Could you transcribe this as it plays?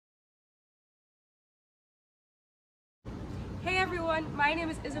everyone, my name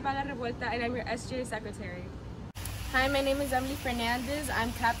is Isabella Revuelta and I'm your SJ Secretary. Hi, my name is Emily Fernandez.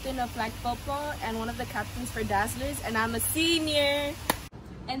 I'm captain of flag football and one of the captains for Dazzlers, and I'm a senior.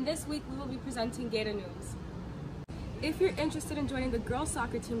 And this week we will be presenting Gator News. If you're interested in joining the girls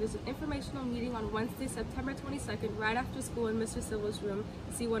soccer team, there's an informational meeting on Wednesday, September 22nd, right after school in Mr. Silva's room,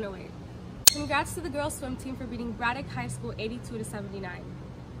 C108. Congrats to the girls swim team for beating Braddock High School 82-79.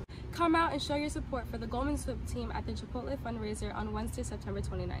 Come out and show your support for the Goldman swim team at the Chipotle fundraiser on Wednesday, September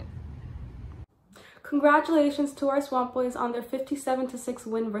 29th. Congratulations to our Swamp Boys on their 57-6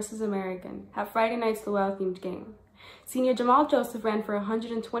 win versus American at Friday night's Luau-themed game. Senior Jamal Joseph ran for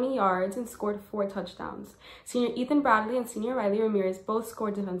 120 yards and scored 4 touchdowns. Senior Ethan Bradley and Senior Riley Ramirez both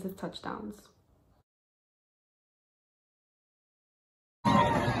scored defensive touchdowns.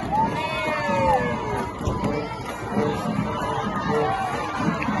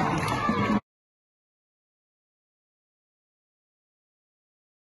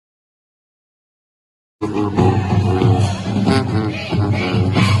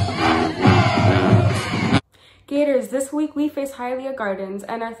 Gators, this week we face Hialeah Gardens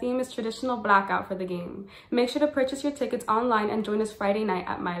and our theme is traditional blackout for the game. Make sure to purchase your tickets online and join us Friday night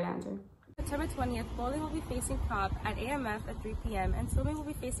at Mylander. September 20th, bowling will be facing Prop at AMF at 3 p.m. and swimming will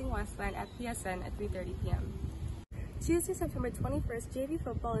be facing Westland at PSN at 3:30 p.m. Tuesday, September 21st, JV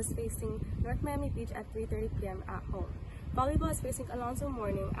football is facing North Miami Beach at 3:30 p.m. at home. Volleyball is facing Alonzo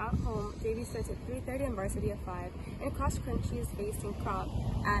Morning at home. JV starts at 3:30 and varsity at 5. And cross country is facing Prop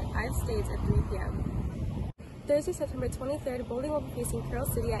at Ive States at 3 p.m. Thursday, September 23rd, bowling will be facing Pearl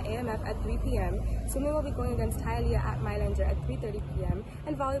City at AMF at 3 p.m. Swimming will be going against Hialeah at Mylander at 3:30 p.m.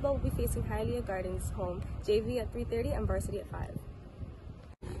 And volleyball will be facing Hialeah Gardens home. JV at 3:30 and varsity at 5.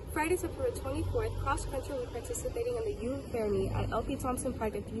 Friday, September 24th, cross country will be participating in the U Fair Meet at LP Thompson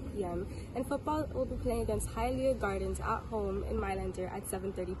Park at 3 p.m. And football will be playing against Hialeah Gardens at home in Mylander at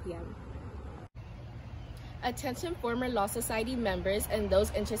 7:30 p.m. Attention former Law Society members and those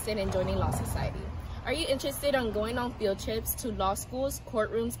interested in joining Law Society. Are you interested in going on field trips to law schools,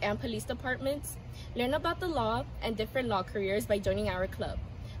 courtrooms, and police departments? Learn about the law and different law careers by joining our club.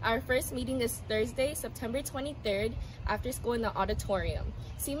 Our first meeting is Thursday, September 23rd, after school in the auditorium.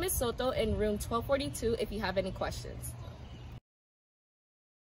 See Ms. Soto in room 1242 if you have any questions.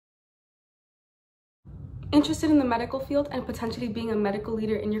 Interested in the medical field and potentially being a medical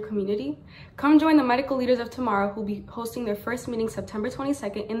leader in your community? Come join the Medical Leaders of Tomorrow, who will be hosting their first meeting September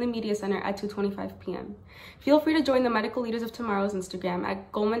 22nd in the Media Center at 2:25 p.m. Feel free to join the Medical Leaders of Tomorrow's Instagram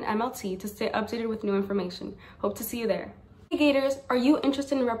at Goldman MLT to stay updated with new information. Hope to see you there. Hey Gators, are you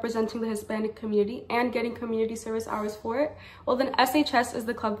interested in representing the Hispanic community and getting community service hours for it? Well then SHS is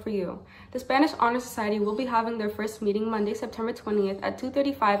the club for you. The Spanish Honor Society will be having their first meeting Monday, September 20th at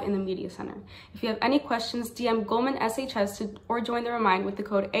 2:35 in the Media Center. If you have any questions, DM Goldman SHS or join the Remind with the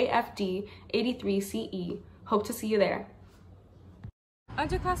code AFD83CE. Hope to see you there.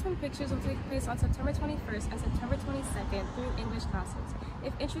 Underclassmen pictures will take place on September 21st and September 22nd through English classes.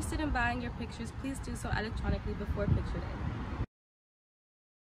 If interested in buying your pictures, please do so electronically before picture day.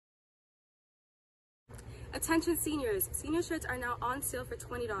 Attention seniors! Senior shirts are now on sale for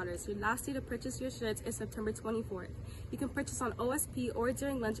 $20. Your last day to purchase your shirts is September 24th. You can purchase on OSP or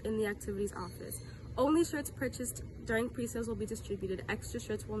during lunch in the activities office. Only shirts purchased during pre-sales will be distributed. Extra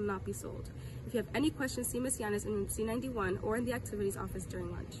shirts will not be sold. If you have any questions, see Ms. Yanis in C91 or in the activities office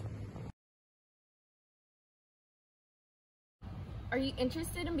during lunch. Are you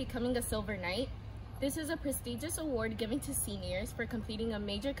interested in becoming a Silver Knight? This is a prestigious award given to seniors for completing a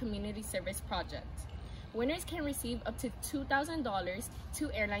major community service project. Winners can receive up to $2,000,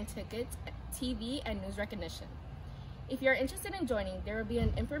 2 airline tickets, TV, and news recognition. If you're interested in joining, there will be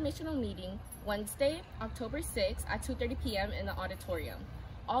an informational meeting Wednesday, October 6th at 2:30 p.m. in the auditorium.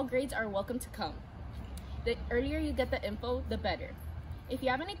 All grades are welcome to come. The earlier you get the info, the better. If you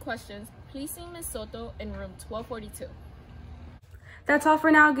have any questions, please see Ms. Soto in room 1242. That's all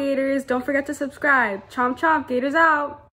for now, Gators. Don't forget to subscribe. Chomp chomp, Gators out!